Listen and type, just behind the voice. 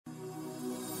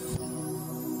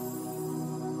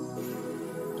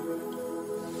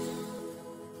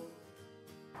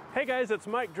Hey guys, it's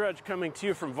Mike Drudge coming to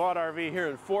you from Vaught RV here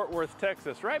in Fort Worth,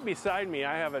 Texas. Right beside me,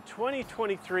 I have a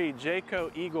 2023 Jayco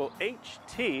Eagle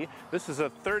HT. This is a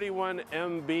 31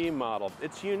 MB model.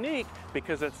 It's unique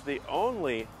because it's the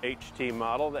only HT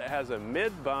model that has a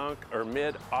mid-bunk or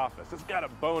mid-office. It's got a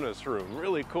bonus room,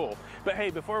 really cool. But hey,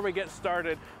 before we get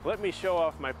started, let me show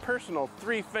off my personal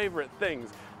 3 favorite things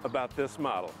about this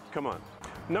model. Come on.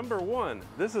 Number 1,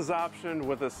 this is optioned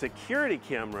with a security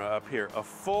camera up here, a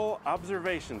full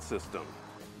observation system.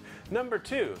 Number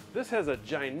 2, this has a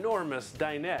ginormous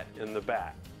dinette in the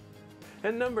back.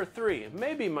 And number 3,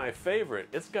 maybe my favorite,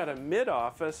 it's got a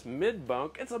mid-office,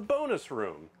 mid-bunk, it's a bonus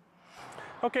room.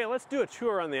 Okay, let's do a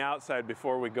tour on the outside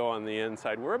before we go on the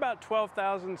inside. We're about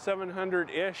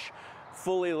 12,700-ish.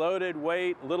 Fully loaded,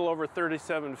 weight, a little over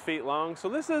 37 feet long. So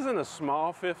this isn't a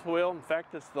small fifth wheel. In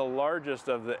fact, it's the largest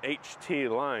of the HT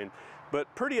line,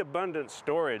 but pretty abundant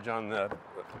storage on the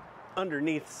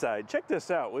underneath side. Check this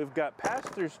out. We've got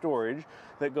pass-through storage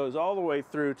that goes all the way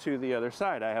through to the other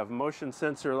side. I have motion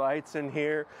sensor lights in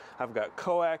here. I've got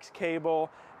coax cable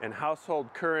and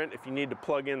household current if you need to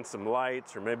plug in some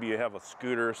lights, or maybe you have a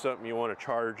scooter or something you want to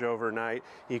charge overnight.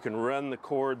 You can run the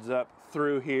cords up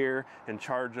through here and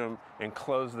charge them and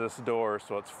close this door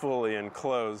so it's fully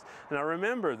enclosed. Now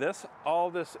remember, all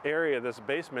this area, this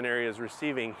basement area, is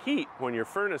receiving heat when your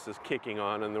furnace is kicking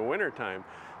on in the wintertime.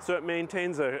 So it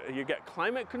maintains you got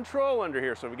climate control under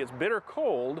here, so if it gets bitter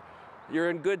cold, you're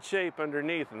in good shape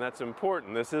underneath, and that's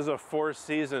important. This is a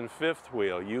 4-season fifth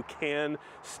wheel. You can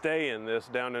stay in this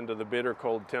down into the bitter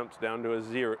cold temps down to a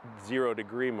zero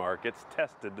degree mark. It's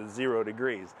tested to 0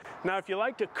 degrees. Now, if you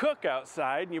like to cook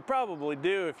outside, and you probably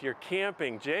do if you're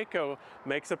camping, Jayco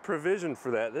makes a provision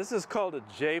for that. This is called a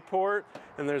J-port,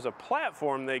 and there's a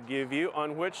platform they give you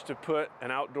on which to put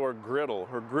an outdoor griddle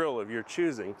or grill of your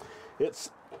choosing.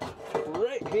 It's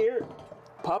right here.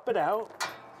 Pop it out.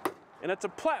 And it's a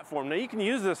platform. Now you can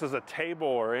use this as a table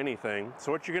or anything.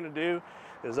 So what you're gonna do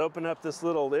is open up this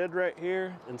little lid right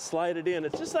here and slide it in.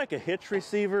 It's just like a hitch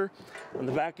receiver on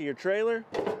the back of your trailer.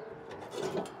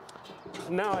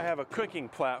 Now I have a cooking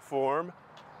platform.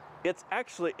 It's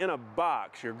actually in a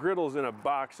box. Your griddle's in a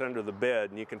box under the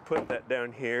bed, and you can put that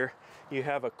down here. You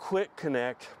have a quick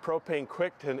connect, propane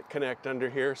quick connect under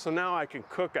here. So now I can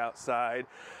cook outside.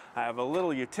 I have a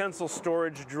little utensil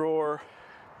storage drawer,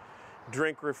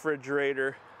 drink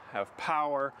refrigerator, have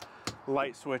power,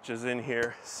 light switches in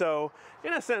here. So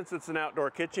in a sense, it's an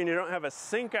outdoor kitchen. You don't have a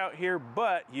sink out here,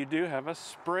 but you do have a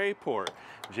spray port.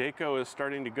 Jayco is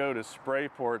starting to go to spray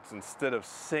ports instead of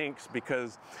sinks,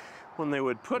 because when they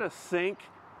would put a sink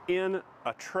in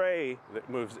a tray that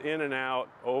moves in and out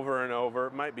over and over,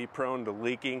 it might be prone to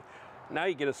leaking. Now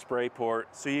you get a spray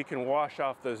port so you can wash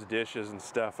off those dishes and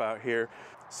stuff out here.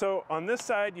 So on this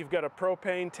side, you've got a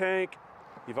propane tank.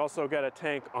 You've also got a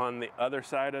tank on the other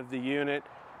side of the unit.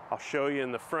 I'll show you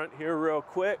in the front here real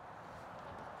quick.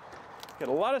 Got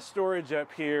a lot of storage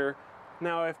up here.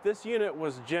 Now, if this unit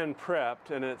was gen prepped,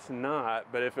 and it's not,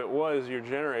 but if it was, your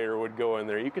generator would go in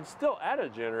there. You could still add a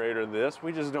generator to this.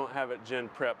 We just don't have it gen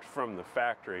prepped from the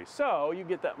factory. So you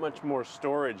get that much more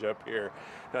storage up here.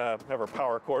 Have our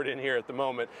power cord in here at the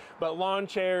moment. But lawn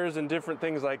chairs and different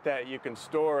things like that you can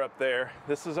store up there.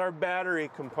 This is our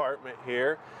battery compartment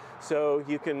here. So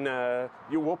you can,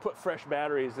 we'll put fresh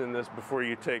batteries in this before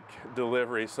you take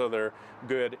delivery, so they're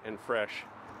good and fresh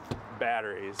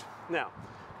batteries. Now,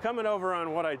 coming over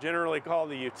on what I generally call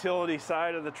the utility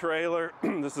side of the trailer,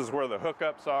 this is where the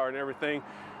hookups are and everything.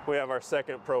 We have our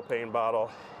second propane bottle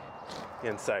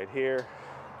inside here.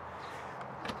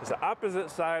 It's the opposite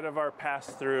side of our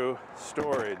pass-through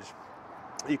storage.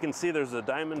 You can see there's a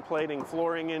diamond plating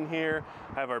flooring in here.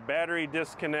 I have our battery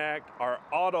disconnect, our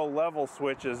auto level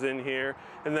switches in here,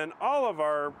 and then all of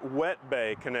our wet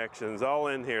bay connections all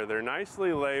in here. They're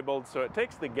nicely labeled, so it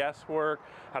takes the guesswork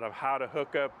out of how to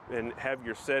hook up and have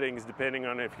your settings depending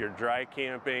on if you're dry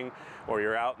camping, or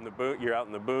you're out in the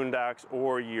boondocks,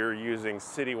 or you're using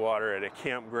city water at a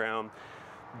campground.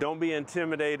 Don't be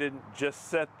intimidated. Just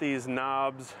set these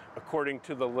knobs according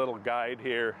to the little guide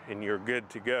here, and you're good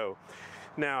to go.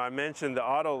 Now, I mentioned the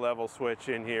auto level switch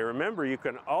in here. Remember, you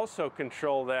can also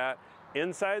control that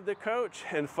inside the coach,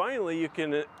 and finally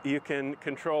you can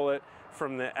control it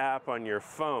from the app on your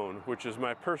phone, which is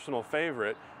my personal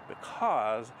favorite,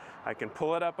 because I can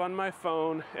pull it up on my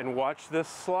phone and watch this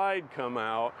slide come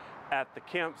out at the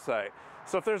campsite.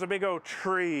 So if there's a big old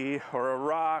tree or a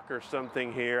rock or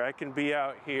something here, I can be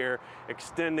out here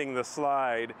extending the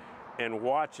slide and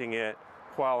watching it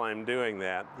while I'm doing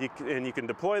that. You can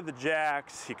deploy the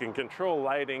jacks, you can control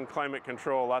lighting, climate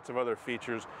control, lots of other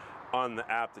features on the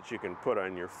app that you can put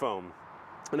on your phone.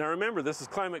 Now remember, this is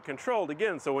climate controlled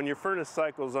again, so when your furnace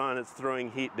cycle's on, it's throwing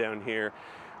heat down here.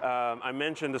 I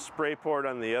mentioned a spray port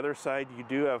on the other side. You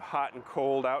do have hot and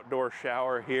cold outdoor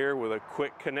shower here with a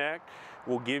quick connect.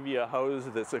 We'll give you a hose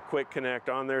that's a quick connect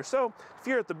on there. So if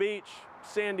you're at the beach,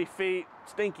 sandy feet,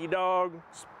 stinky dog,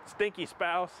 stinky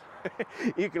spouse,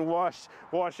 you can wash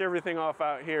everything off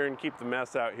out here and keep the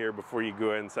mess out here before you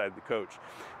go inside the coach.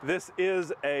 This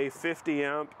is a 50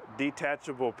 amp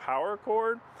detachable power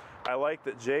cord. I like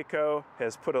that Jayco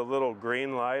has put a little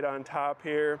green light on top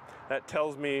here. That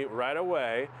tells me right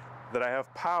away that I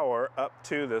have power up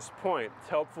to this point. It's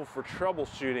helpful for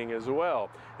troubleshooting as well.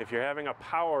 If you're having a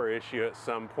power issue at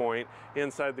some point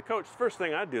inside the coach, the first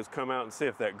thing I'd do is come out and see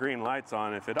if that green light's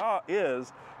on. If it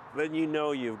is, then you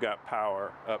know you've got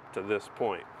power up to this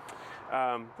point.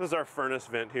 This is our furnace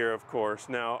vent here, of course.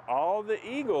 Now, all the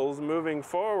Eagles moving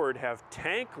forward have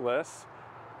tankless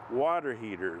water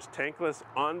heaters, tankless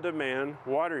on-demand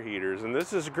water heaters, and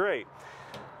this is great.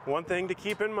 One thing to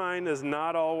keep in mind is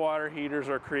not all water heaters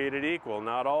are created equal.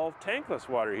 Not all tankless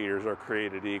water heaters are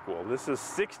created equal. This is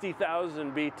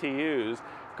 60,000 BTUs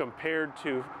compared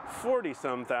to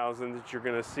 40-some thousand that you're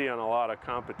going to see on a lot of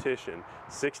competition.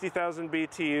 60,000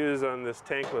 BTUs on this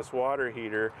tankless water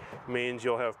heater means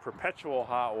you'll have perpetual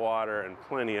hot water and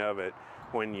plenty of it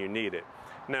when you need it.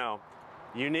 Now,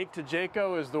 unique to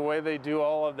Jayco is the way they do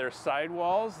all of their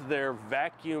sidewalls. They're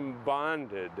vacuum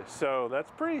bonded, so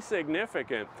that's pretty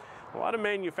significant. A lot of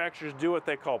manufacturers do what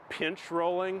they call pinch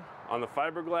rolling on the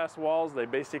fiberglass walls. They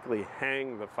basically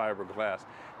hang the fiberglass.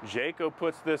 Jayco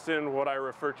puts this in what I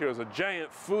refer to as a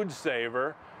giant food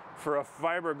saver for a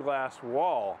fiberglass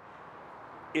wall.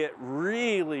 It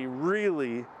really,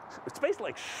 it's basically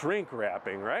like shrink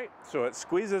wrapping, right? So it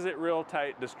squeezes it real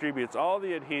tight, distributes all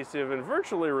the adhesive, and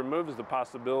virtually removes the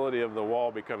possibility of the wall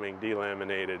becoming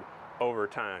delaminated over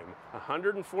time.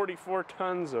 144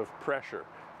 tons of pressure.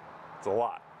 It's a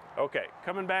lot. Okay,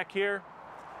 coming back here,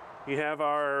 you have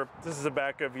this is the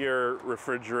back of your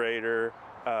refrigerator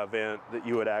vent that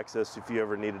you would access if you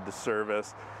ever needed to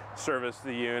service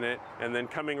the unit. And then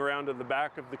coming around to the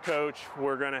back of the coach,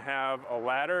 we're going to have a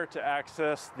ladder to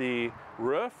access the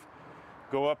roof.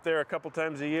 Go up there a couple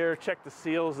times a year, check the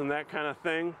seals and that kind of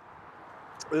thing.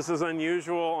 This is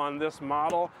unusual on this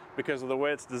model because of the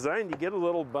way it's designed. You get a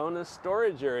little bonus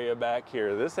storage area back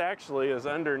here. This actually is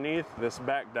underneath this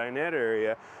back dinette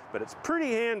area, but it's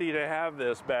pretty handy to have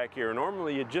this back here.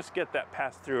 Normally you just get that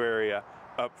pass-through area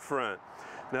up front.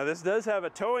 Now this does have a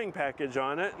towing package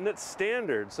on it, and it's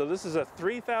standard. So this is a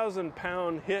 3,000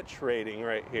 pound hitch rating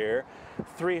right here,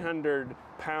 300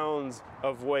 pounds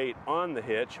of weight on the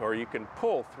hitch, or you can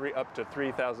pull up to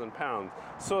 3,000 pounds.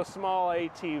 So a small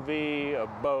ATV, a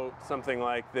boat, something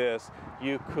like this,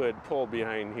 you could pull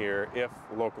behind here if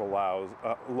local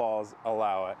laws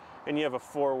allow it. And you have a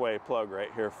 4-way plug right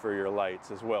here for your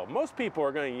lights as well. Most people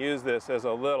are going to use this as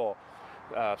a little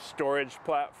storage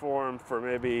platform for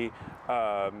maybe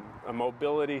a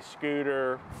mobility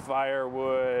scooter,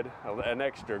 firewood, an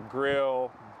extra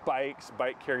grill, bikes.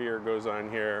 Bike carrier goes on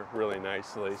here really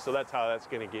nicely. So that's how that's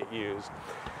going to get used.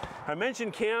 I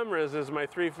mentioned cameras as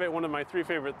one of my three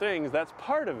favorite things. That's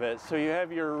part of it. So you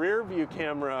have your rear view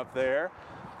camera up there.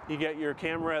 You get your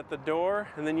camera at the door,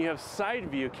 and then you have side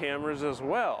view cameras as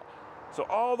well. So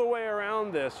all the way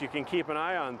around this, you can keep an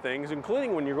eye on things,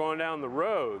 including when you're going down the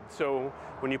road. So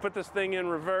when you put this thing in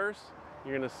reverse,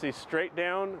 you're going to see straight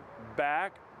down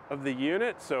back of the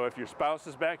unit. So if your spouse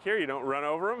is back here, you don't run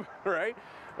over them, right?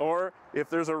 Or if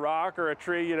there's a rock or a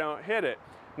tree, you don't hit it.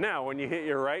 Now, when you hit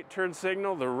your right turn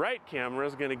signal, the right camera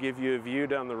is going to give you a view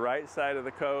down the right side of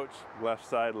the coach, left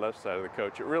side of the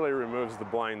coach. It really removes the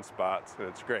blind spots, and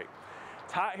it's great.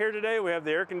 It's hot here today. We have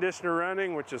the air conditioner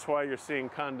running, which is why you're seeing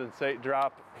condensate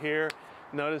drop here.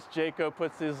 Notice Jayco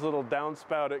puts these little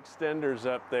downspout extenders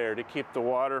up there to keep the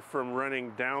water from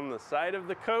running down the side of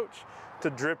the coach to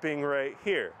dripping right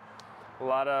here. A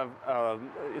lot of,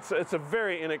 it's a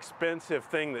very inexpensive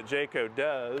thing that Jayco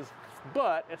does,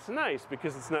 but it's nice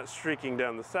because it's not streaking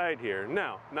down the side here.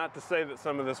 Now, not to say that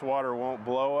some of this water won't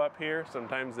blow up here.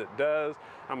 Sometimes it does.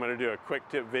 I'm going to do a quick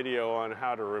tip video on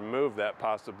how to remove that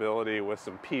possibility with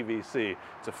some PVC.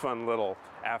 It's a fun little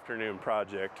afternoon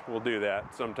project. We'll do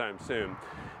that sometime soon.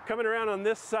 Coming around on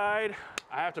this side,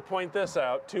 I have to point this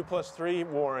out, 2+3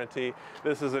 warranty.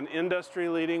 This is an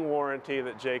industry-leading warranty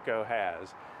that Jayco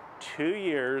has. 2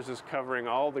 years is covering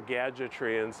all the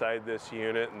gadgetry inside this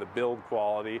unit and the build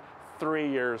quality. 3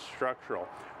 years structural.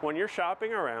 When you're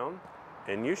shopping around,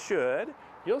 and you should,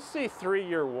 you'll see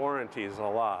 3-year warranties a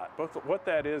lot. But what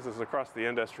that is across the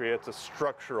industry, it's a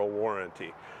structural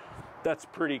warranty. That's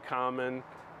pretty common.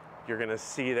 You're going to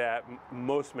see that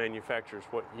most manufacturers,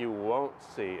 what you won't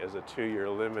see is a 2-year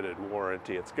limited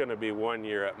warranty. It's going to be 1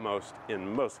 year at most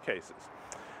in most cases.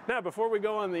 Now, before we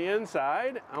go on the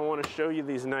inside, I want to show you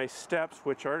these nice steps,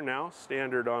 which are now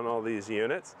standard on all these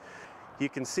units. You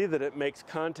can see that it makes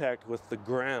contact with the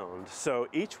ground. So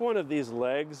each one of these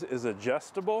legs is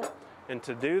adjustable. And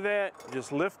to do that,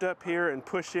 just lift up here and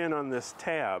push in on this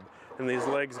tab, and these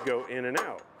legs go in and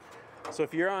out. So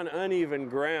if you're on uneven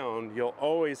ground, you'll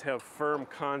always have firm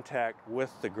contact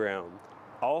with the ground.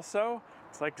 Also,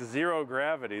 it's like zero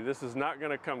gravity. This is not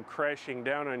going to come crashing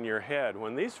down on your head.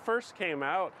 When these first came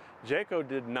out, Jayco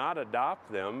did not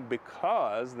adopt them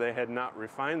because they had not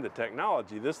refined the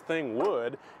technology. This thing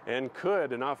would and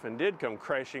could and often did come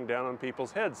crashing down on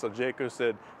people's heads. So Jayco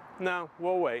said, no,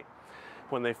 we'll wait.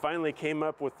 When they finally came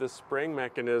up with this spring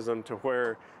mechanism to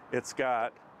where it's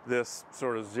got this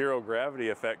sort of zero gravity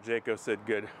effect, Jayco said,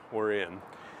 good, we're in.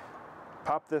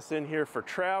 Pop this in here for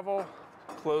travel,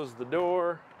 close the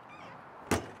door,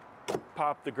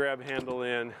 pop the grab handle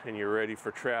in, and you're ready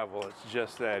for travel. It's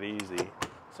just that easy.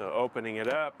 So opening it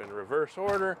up in reverse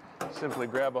order, simply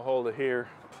grab a hold of here,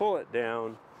 pull it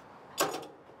down,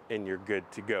 and you're good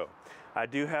to go. I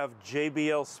do have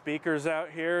JBL speakers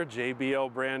out here,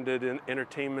 JBL branded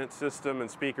entertainment system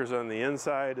and speakers on the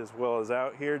inside as well as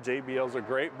out here. JBL's a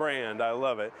great brand, I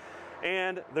love it.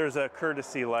 And there's a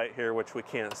courtesy light here, which we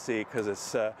can't see because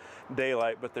it's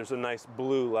daylight, but there's a nice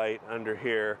blue light under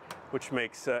here, which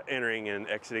makes entering and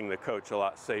exiting the coach a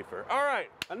lot safer. All right,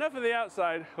 enough of the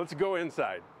outside, let's go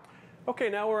inside. Okay,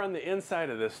 now we're on the inside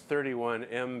of this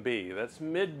 31MB. That's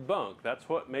mid-bunk. That's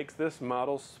what makes this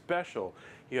model special.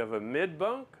 You have a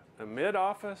mid-bunk, a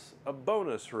mid-office, a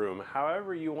bonus room,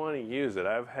 however you want to use it.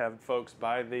 I've had folks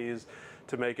buy these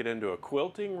to make it into a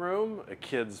quilting room, a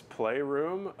kid's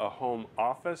playroom, a home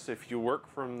office if you work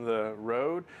from the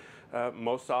road.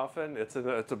 Most often it's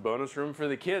a bonus room for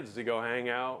the kids to go hang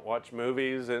out, watch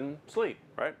movies, and sleep,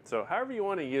 right? So however you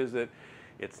want to use it,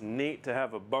 it's neat to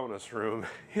have a bonus room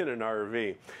in an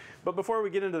RV. But before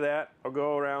we get into that, I'll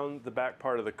go around the back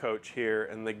part of the coach here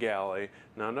in the galley.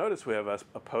 Now notice we have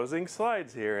opposing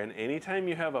slides here, and anytime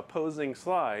you have opposing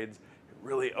slides, it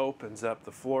really opens up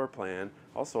the floor plan.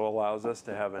 Also allows us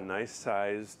to have a nice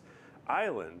sized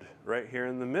island right here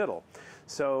in the middle.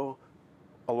 So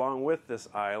along with this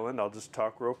island, I'll just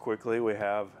talk real quickly, we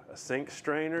have a sink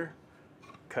strainer,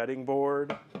 cutting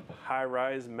board,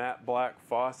 high-rise matte black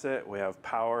faucet. We have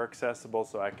power accessible,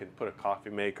 so I can put a coffee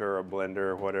maker or a blender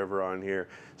or whatever on here.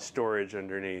 Storage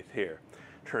underneath here.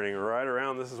 Turning right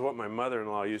around, this is what my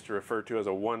mother-in-law used to refer to as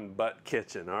a one-butt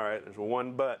kitchen. All right, there's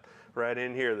one butt right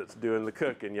in here that's doing the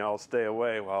cooking. Y'all stay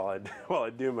away while I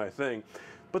do my thing.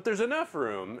 But there's enough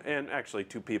room, and actually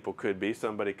 2 people could be.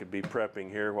 Somebody could be prepping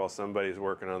here while somebody's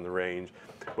working on the range.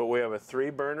 But we have a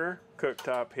 3-burner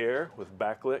cooktop here with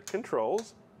backlit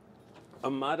controls. A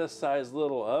modest-sized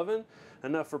little oven,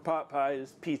 enough for pot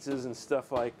pies, pizzas, and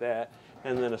stuff like that,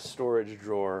 and then a storage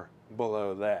drawer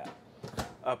below that.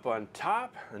 Up on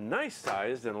top, a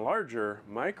nice-sized and larger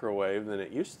microwave than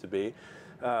it used to be.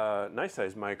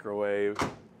 Nice-sized microwave,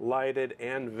 lighted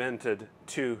and vented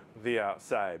to the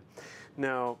outside.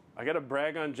 Now, I got to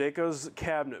brag on Jayco's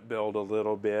cabinet build a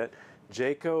little bit.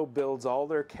 Jayco builds all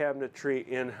their cabinetry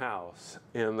in-house,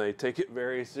 and they take it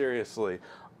very seriously.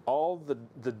 All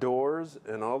the doors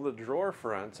and all the drawer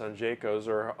fronts on Jayco's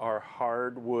are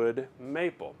hardwood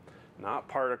maple, not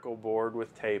particle board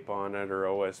with tape on it or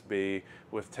OSB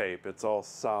with tape. It's all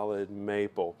solid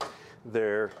maple.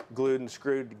 They're glued and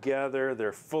screwed together.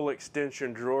 They're full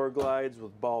extension drawer glides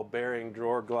with ball bearing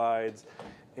drawer glides,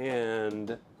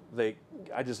 and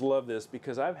I just love this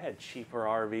because I've had cheaper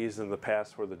RVs in the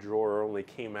past where the drawer only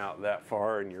came out that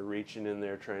far and you're reaching in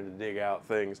there trying to dig out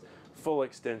things. Full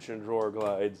extension drawer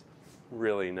glides,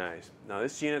 really nice. Now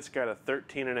this unit's got a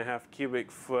 13.5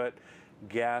 cubic foot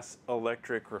gas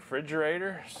electric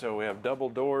refrigerator. So we have double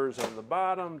doors on the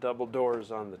bottom, double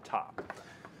doors on the top.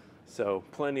 So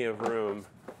plenty of room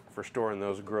for storing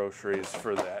those groceries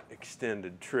for that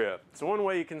extended trip. It's one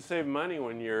way you can save money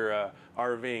when you're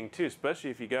RVing too, especially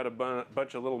if you got a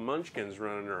bunch of little munchkins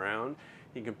running around.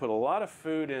 You can put a lot of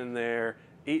food in there,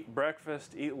 eat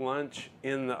breakfast, eat lunch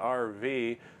in the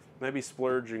RV, maybe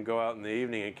splurge and go out in the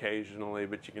evening occasionally,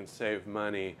 but you can save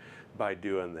money by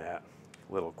doing that.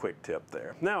 Little quick tip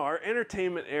there. Now our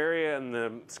entertainment area, and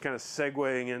it's kind of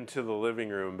segueing into the living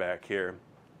room back here.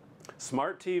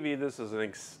 Smart TV, this is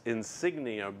an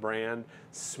Insignia brand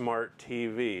smart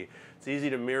TV. It's easy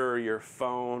to mirror your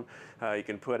phone. You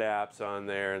can put apps on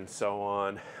there and so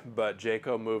on. But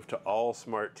Jayco moved to all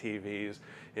smart TVs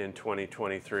in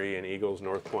 2023 in Eagles,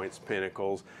 North Points,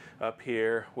 Pinnacles. Up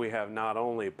here we have not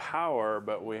only power,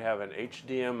 but we have an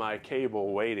HDMI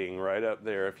cable waiting right up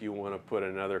there if you want to put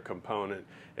another component.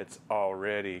 It's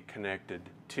already connected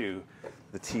to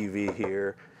the TV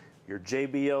here. Your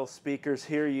JBL speakers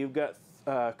here, you've got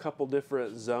a couple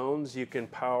different zones. You can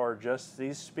power just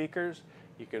these speakers.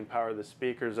 You can power the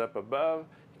speakers up above.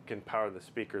 You can power the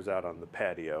speakers out on the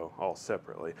patio, all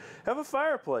separately. Have a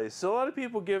fireplace. So a lot of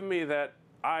people give me that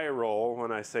eye roll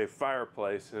when I say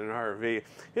fireplace in an RV.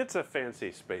 It's a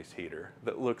fancy space heater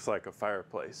that looks like a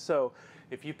fireplace. So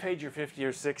if you paid your 50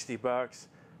 or 60 bucks,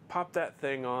 pop that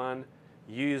thing on.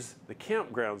 Use the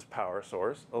campground's power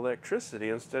source, electricity,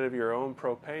 instead of your own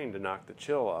propane to knock the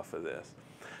chill off of this.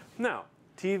 Now,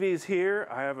 TV's here.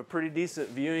 I have a pretty decent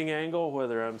viewing angle,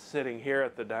 whether I'm sitting here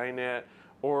at the dinette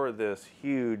or this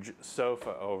huge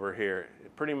sofa over here.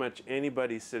 Pretty much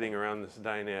anybody sitting around this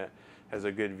dinette has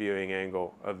a good viewing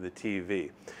angle of the TV.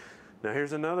 Now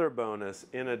here's another bonus.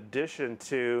 In addition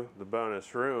to the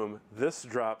bonus room, this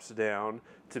drops down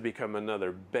to become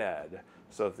another bed.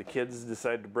 So if the kids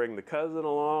decide to bring the cousin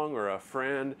along or a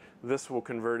friend, this will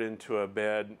convert into a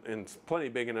bed, and it's plenty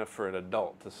big enough for an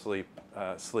adult to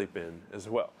sleep in as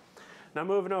well. Now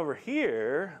moving over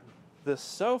here, this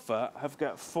sofa, I've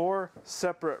got 4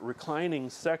 separate reclining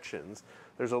sections.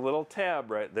 There's a little tab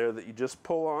right there that you just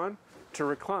pull on to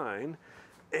recline,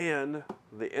 and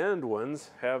the end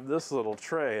ones have this little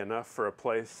tray, enough for a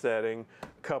place setting,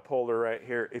 cup holder right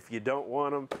here. If you don't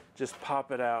want them, just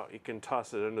pop it out. You can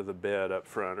toss it under the bed up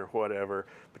front or whatever,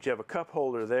 but you have a cup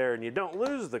holder there, and you don't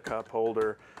lose the cup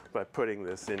holder by putting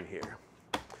this in here.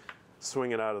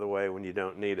 Swing it out of the way when you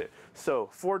don't need it. So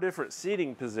 4 different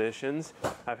seating positions.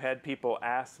 I've had people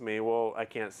ask me, well, I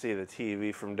can't see the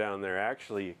TV from down there.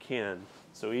 Actually, you can.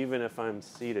 So even if I'm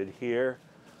seated here,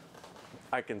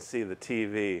 I can see the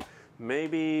TV.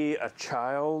 Maybe a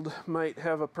child might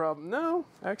have a problem. No,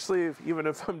 actually, even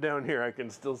if I'm down here, I can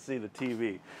still see the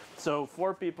TV. So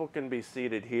 4 people can be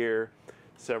seated here.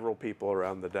 Several people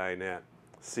around the dinette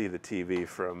see the TV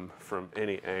from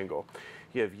any angle.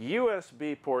 You have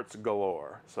USB ports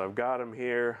galore. So I've got them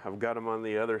here. I've got them on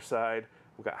the other side.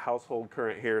 We've got household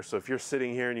current here. So if you're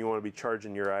sitting here and you want to be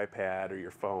charging your iPad or your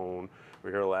phone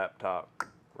or your laptop,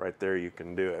 right there you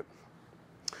can do it.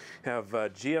 Have a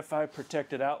GFI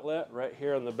protected outlet right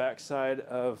here on the back side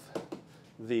of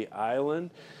the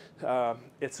island.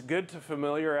 It's good to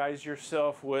familiarize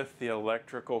yourself with the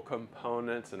electrical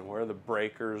components and where the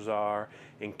breakers are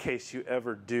in case you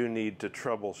ever do need to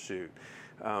troubleshoot.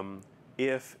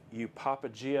 If you pop a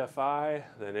GFI,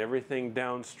 then everything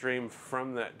downstream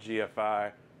from that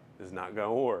GFI is not going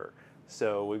to work.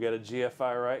 So we've got a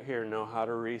GFI right here, know how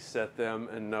to reset them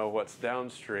and know what's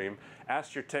downstream.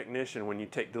 Ask your technician when you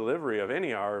take delivery of any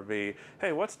RV,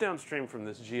 hey, what's downstream from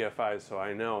this GFI so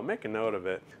I know? Make a note of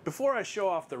it. Before I show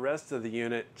off the rest of the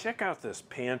unit, check out this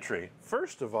pantry.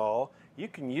 First of all, you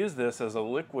can use this as a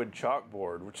liquid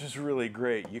chalkboard, which is really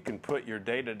great. You can put your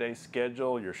day-to-day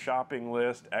schedule, your shopping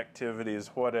list, activities,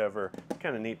 whatever. It's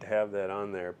kind of neat to have that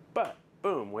on there. But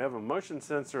boom, we have a motion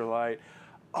sensor light.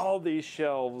 All these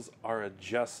shelves are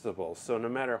adjustable, so no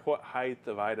matter what height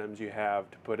of items you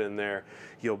have to put in there,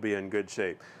 you'll be in good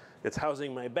shape. It's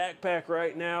housing my backpack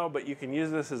right now, but you can use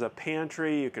this as a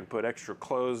pantry. You can put extra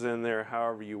clothes in there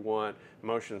however you want.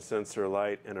 Motion sensor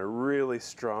light and a really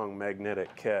strong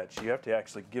magnetic catch. You have to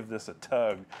actually give this a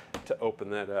tug to open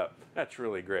that up. That's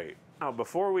really great. Now,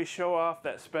 before we show off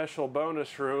that special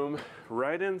bonus room,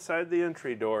 right inside the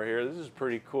entry door here, this is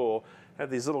pretty cool. I have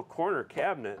these little corner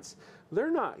cabinets. They're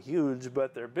not huge,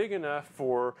 but they're big enough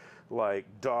for like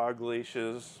dog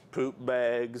leashes, poop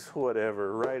bags,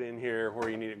 whatever, right in here where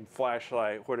you need a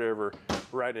flashlight, whatever,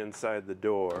 right inside the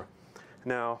door.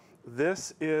 Now,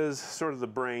 this is sort of the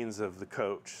brains of the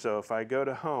coach. So if I go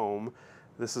to home,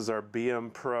 this is our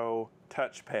BM Pro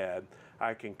touchpad.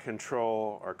 I can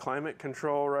control our climate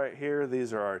control right here.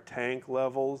 These are our tank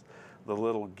levels. The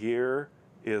little gear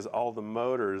is all the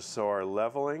motors, so our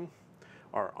leveling,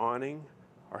 our awning,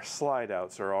 our slide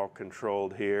outs are all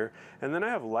controlled here. And then I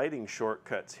have lighting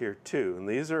shortcuts here too. And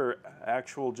these are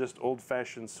actual just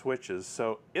old-fashioned switches.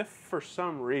 So if for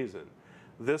some reason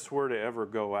this were to ever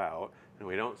go out, and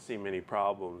we don't see many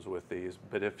problems with these,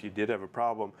 but if you did have a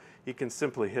problem, you can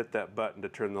simply hit that button to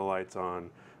turn the lights on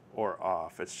or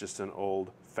off. It's just an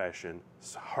old-fashioned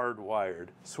hardwired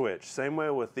switch. Same way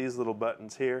with these little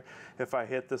buttons here. If I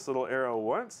hit this little arrow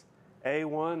once,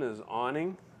 A1 is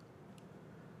awning,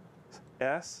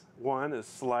 S1 is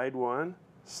slide 1,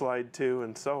 slide 2,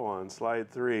 and so on,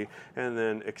 slide 3, and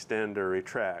then extend or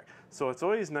retract. So it's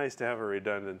always nice to have a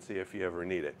redundancy if you ever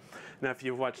need it. Now, if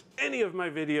you've watched any of my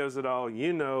videos at all,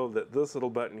 you know that this little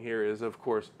button here is, of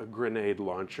course, a grenade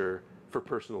launcher for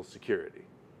personal security.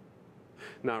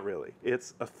 Not really.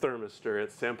 It's a thermistor.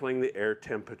 It's sampling the air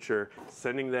temperature,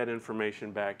 sending that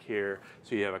information back here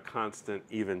so you have a constant,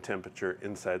 even temperature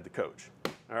inside the coach.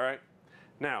 All right?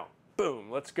 Now,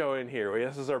 boom, let's go in here. Well,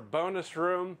 this is our bonus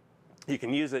room. You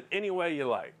can use it any way you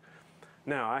like.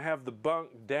 Now, I have the bunk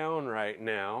down right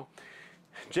now.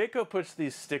 Jayco puts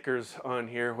these stickers on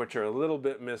here which are a little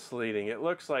bit misleading. It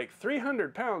looks like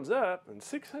 300 pounds up and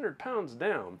 600 pounds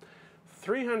down.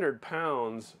 300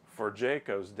 pounds for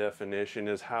Jayco's definition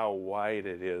is how wide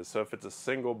it is. So if it's a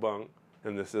single bunk,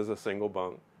 and this is a single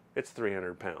bunk, it's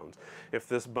 300 pounds. If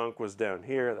this bunk was down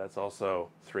here, that's also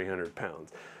 300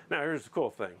 pounds. Now here's the cool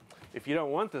thing. If you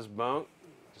don't want this bunk,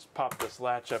 just pop this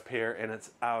latch up here and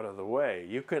it's out of the way.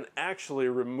 You can actually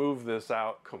remove this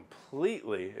out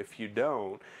completely if you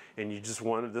don't, and you just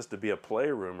wanted this to be a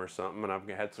playroom or something, and I've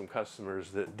had some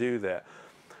customers that do that.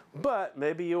 But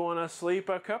maybe you want to sleep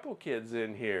a couple kids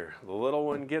in here. The little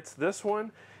one gets this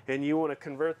one, and you want to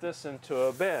convert this into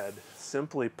a bed.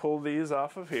 Simply pull these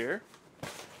off of here,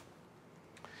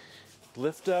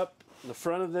 lift up the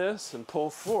front of this and pull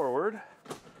forward,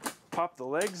 pop the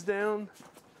legs down,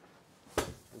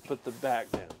 and put the back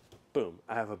down. Boom,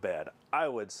 I have a bed. I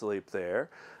would sleep there.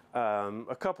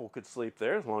 A couple could sleep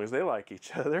there as long as they like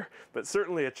each other, but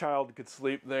certainly a child could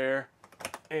sleep there,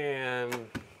 and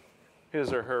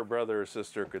his or her brother or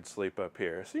sister could sleep up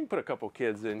here. So you can put a couple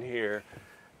kids in here.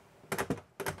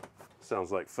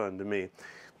 Sounds like fun to me.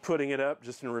 Putting it up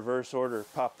just in reverse order,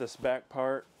 pop this back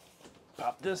part,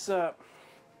 pop this up,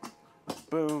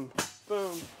 boom,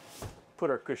 boom, put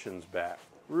our cushions back.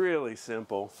 Really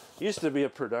simple. Used to be a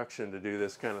production to do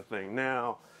this kind of thing.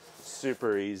 Now,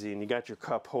 super easy. And you got your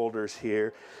cup holders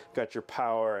here, got your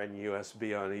power and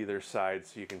USB on either side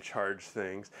so you can charge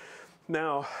things.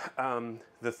 Now,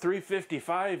 the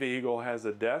 355 Eagle has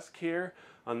a desk here.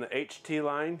 On the HT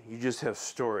line, you just have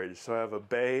storage. So I have a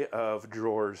bay of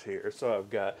drawers here. So I've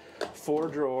got 4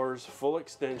 drawers, full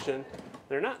extension.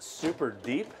 They're not super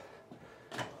deep,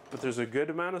 but there's a good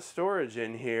amount of storage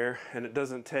in here, and it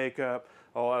doesn't take up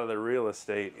a lot of the real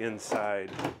estate inside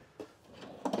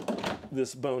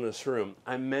this bonus room.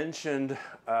 I mentioned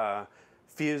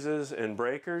fuses and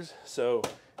breakers. So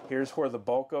here's where the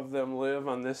bulk of them live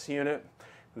on this unit.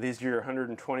 These are your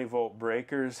 120 volt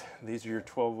breakers. These are your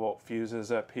 12 volt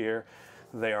fuses up here.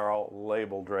 They are all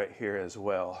labeled right here as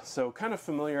well. So kind of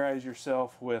familiarize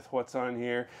yourself with what's on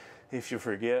here. If you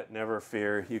forget, never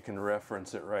fear, you can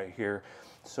reference it right here.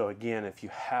 So again, if you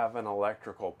have an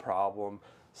electrical problem,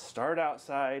 start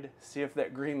outside, see if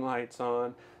that green light's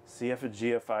on, see if a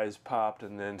GFI's popped,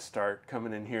 and then start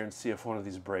coming in here and see if one of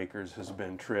these breakers has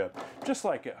been tripped. Just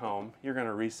like at home, you're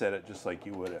gonna reset it just like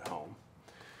you would at home.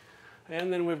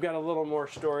 And then we've got a little more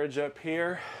storage up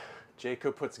here.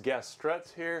 Jayco puts gas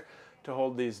struts here to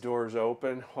hold these doors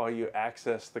open while you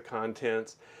access the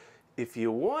contents. If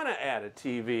you want to add a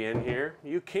TV in here,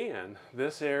 you can.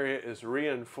 This area is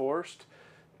reinforced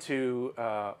to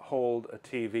hold a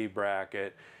TV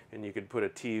bracket, and you could put a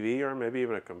TV or maybe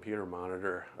even a computer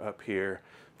monitor up here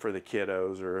for the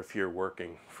kiddos or if you're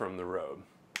working from the road.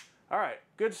 All right,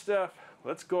 good stuff.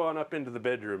 Let's go on up into the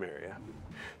bedroom area.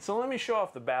 So let me show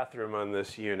off the bathroom on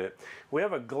this unit. We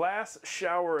have a glass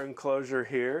shower enclosure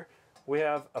here. We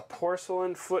have a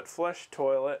porcelain foot flush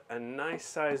toilet, a nice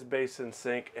sized basin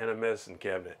sink, and a medicine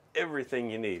cabinet. Everything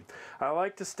you need. I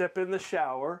like to step in the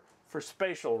shower for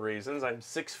spatial reasons. I'm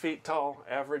 6 feet tall,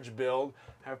 average build.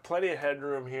 I have plenty of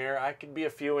headroom here. I could be a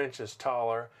few inches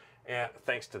taller, and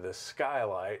thanks to this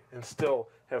skylight, and still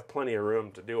have plenty of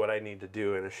room to do what I need to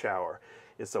do in a shower.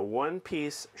 It's a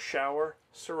one-piece shower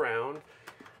surround,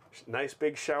 nice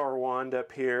big shower wand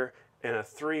up here, and a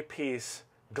 3-piece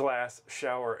glass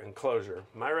shower enclosure.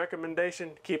 My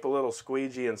recommendation, keep a little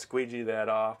squeegee and squeegee that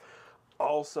off.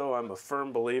 Also, I'm a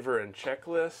firm believer in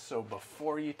checklists, so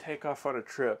before you take off on a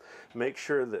trip, make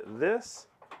sure that this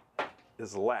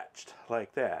is latched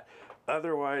like that.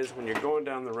 Otherwise, when you're going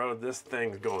down the road, this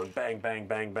thing's going bang, bang,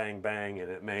 bang, bang, bang,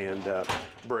 and it may end up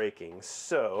breaking.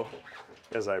 So,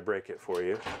 as I break it for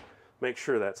you, make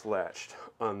sure that's latched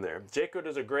on there. Jayco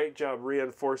does a great job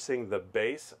reinforcing the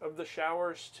base of the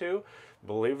showers too.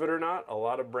 Believe it or not, a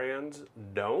lot of brands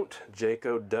don't.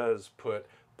 Jayco does put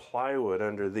plywood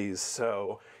under these,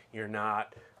 so you're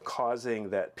not causing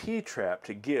that P-trap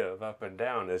to give up and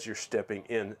down as you're stepping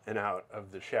in and out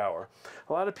of the shower.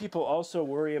 A lot of people also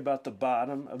worry about the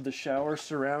bottom of the shower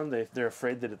surround. They're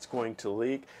afraid that it's going to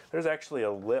leak. There's actually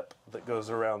a lip that goes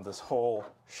around this whole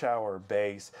shower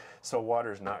base, so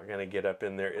water's not going to get up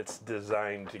in there. It's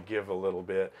designed to give a little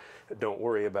bit. Don't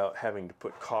worry about having to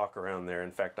put caulk around there.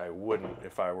 In fact, I wouldn't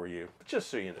if I were you, but just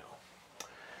so you know.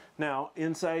 Now,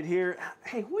 inside here,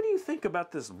 hey, what do you think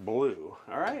about this blue?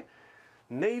 All right?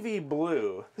 Navy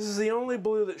blue. This is the only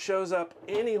blue that shows up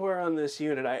anywhere on this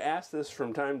unit. I ask this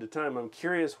from time to time. I'm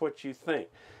curious what you think.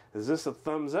 Is this a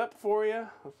thumbs up for you?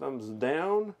 A thumbs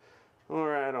down?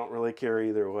 Or I don't really care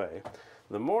either way.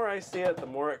 The more I see it, the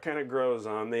more it kind of grows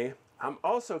on me. I'm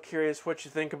also curious what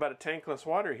you think about a tankless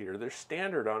water heater. They're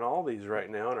standard on all these right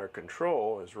now, and our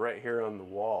control is right here on the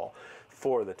wall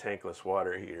for the tankless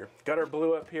water heater. Got our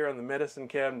blue up here on the medicine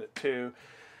cabinet too.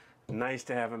 Nice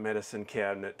to have a medicine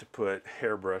cabinet to put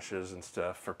hairbrushes and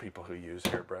stuff for people who use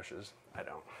hairbrushes. I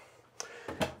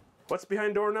don't. What's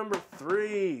behind door number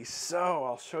 3? So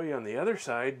I'll show you on the other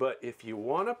side, but if you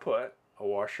want to put a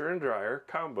washer and dryer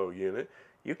combo unit,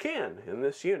 you can in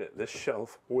this unit. This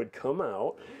shelf would come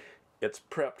out. It's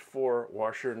prepped for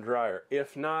washer and dryer.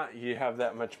 If not, you have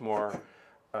that much more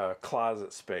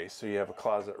closet space. So you have a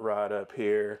closet rod up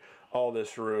here, all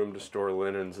this room to store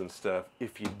linens and stuff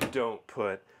if you don't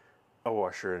put a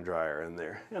washer and dryer in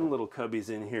there, and little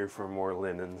cubbies in here for more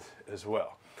linens as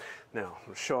well. Now,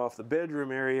 we'll show off the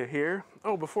bedroom area here.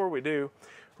 Oh, before we do,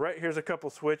 right here's a couple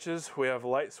switches. We have a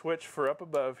light switch for up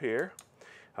above here.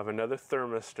 Have another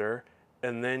thermistor,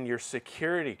 and then your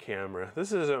security camera.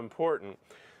 This is important.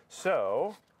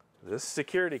 So, this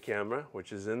security camera,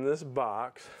 which is in this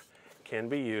box, can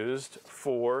be used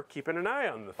for keeping an eye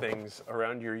on the things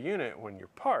around your unit when you're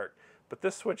parked. But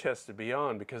this switch has to be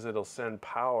on because it'll send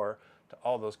power to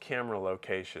all those camera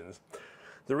locations.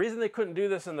 The reason they couldn't do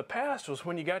this in the past was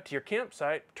when you got to your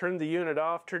campsite, turned the unit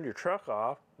off, turned your truck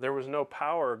off, there was no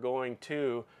power going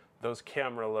to those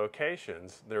camera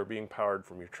locations. They were being powered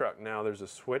from your truck. Now there's a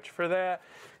switch for that,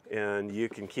 and you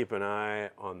can keep an eye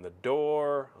on the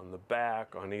door, on the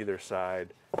back, on either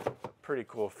side. Pretty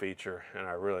cool feature, and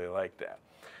I really like that.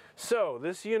 So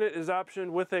this unit is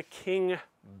optioned with a king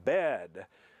bed.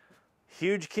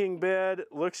 Huge king bed,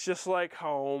 looks just like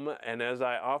home, and as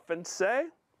I often say,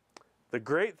 the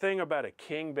great thing about a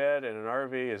king bed in an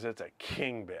RV is it's a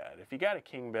king bed. If you got a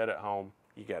king bed at home,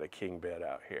 you got a king bed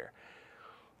out here.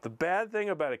 The bad thing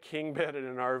about a king bed in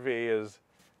an RV is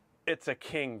it's a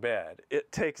king bed.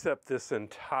 It takes up this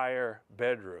entire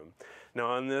bedroom. Now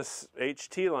on this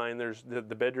HT line,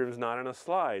 the bedroom's not in a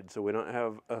slide, so we don't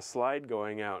have a slide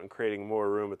going out and creating more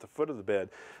room at the foot of the bed.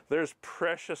 There's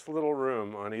precious little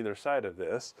room on either side of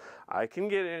this. I can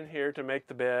get in here to make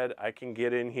the bed. I can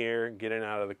get in here, get in and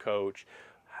out of the coach.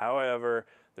 However,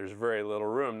 there's very little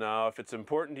room. Now, if it's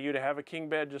important to you to have a king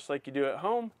bed just like you do at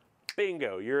home,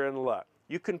 bingo, you're in luck.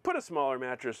 You can put a smaller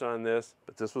mattress on this,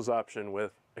 but this was optioned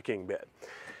with a king bed.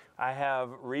 I have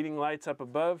reading lights up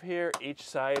above here. Each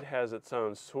side has its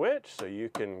own switch, so you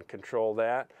can control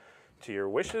that to your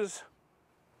wishes.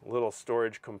 Little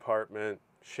storage compartment,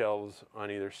 shelves on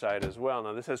either side as well.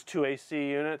 Now this has 2 AC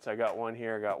units. I got one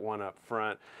here, I got one up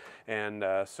front. And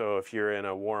so if you're in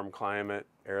a warm climate,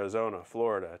 Arizona,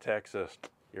 Florida, Texas,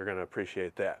 you're gonna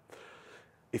appreciate that.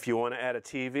 If you want to add a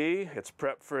TV, it's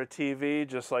prepped for a TV,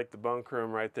 just like the bunk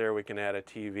room right there. We can add a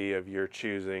TV of your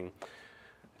choosing.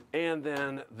 And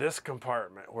then this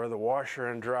compartment where the washer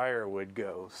and dryer would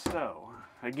go. So,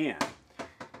 again,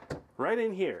 right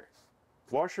in here,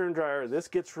 washer and dryer, this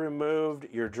gets removed.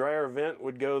 Your dryer vent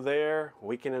would go there.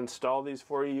 We can install these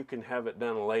for you. You can have it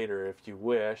done later if you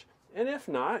wish. And if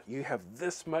not, you have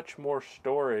this much more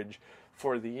storage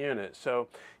for the unit. So,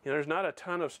 you know, there's not a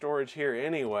ton of storage here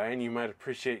anyway, and you might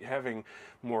appreciate having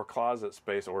more closet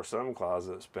space or some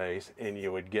closet space, and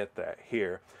you would get that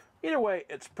here. Either way,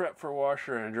 it's prepped for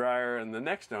washer and dryer, and the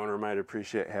next owner might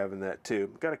appreciate having that too.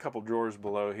 Got a couple drawers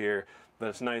below here, but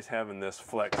it's nice having this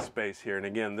flex space here. And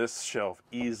again, this shelf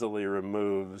easily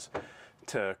removes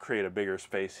to create a bigger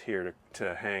space here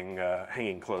to hang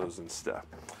hanging clothes and stuff.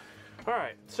 All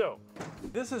right, so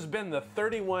this has been the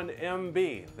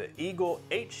 31MB, the Eagle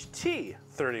HT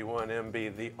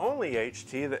 31MB, the only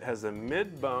HT that has a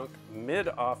mid-bunk,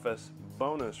 mid-office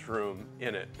bonus room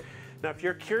in it. Now, if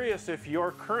you're curious if your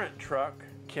current truck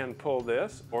can pull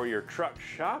this, or you're truck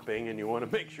shopping and you want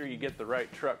to make sure you get the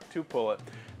right truck to pull it,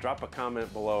 drop a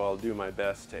comment below. I'll do my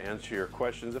best to answer your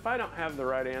questions. If I don't have the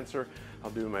right answer,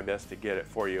 I'll do my best to get it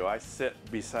for you. I sit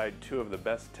beside 2 of the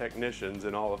best technicians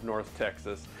in all of North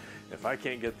Texas. If I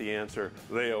can't get the answer,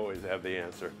 they always have the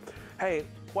answer. Hey,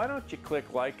 why don't you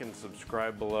click like and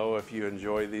subscribe below if you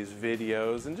enjoy these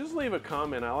videos, and just leave a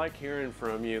comment. I like hearing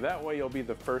from you. That way you'll be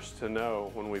the first to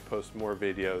know when we post more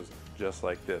videos just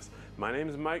like this. My name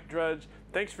is Mike Drudge.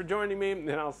 Thanks for joining me,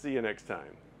 and I'll see you next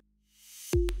time.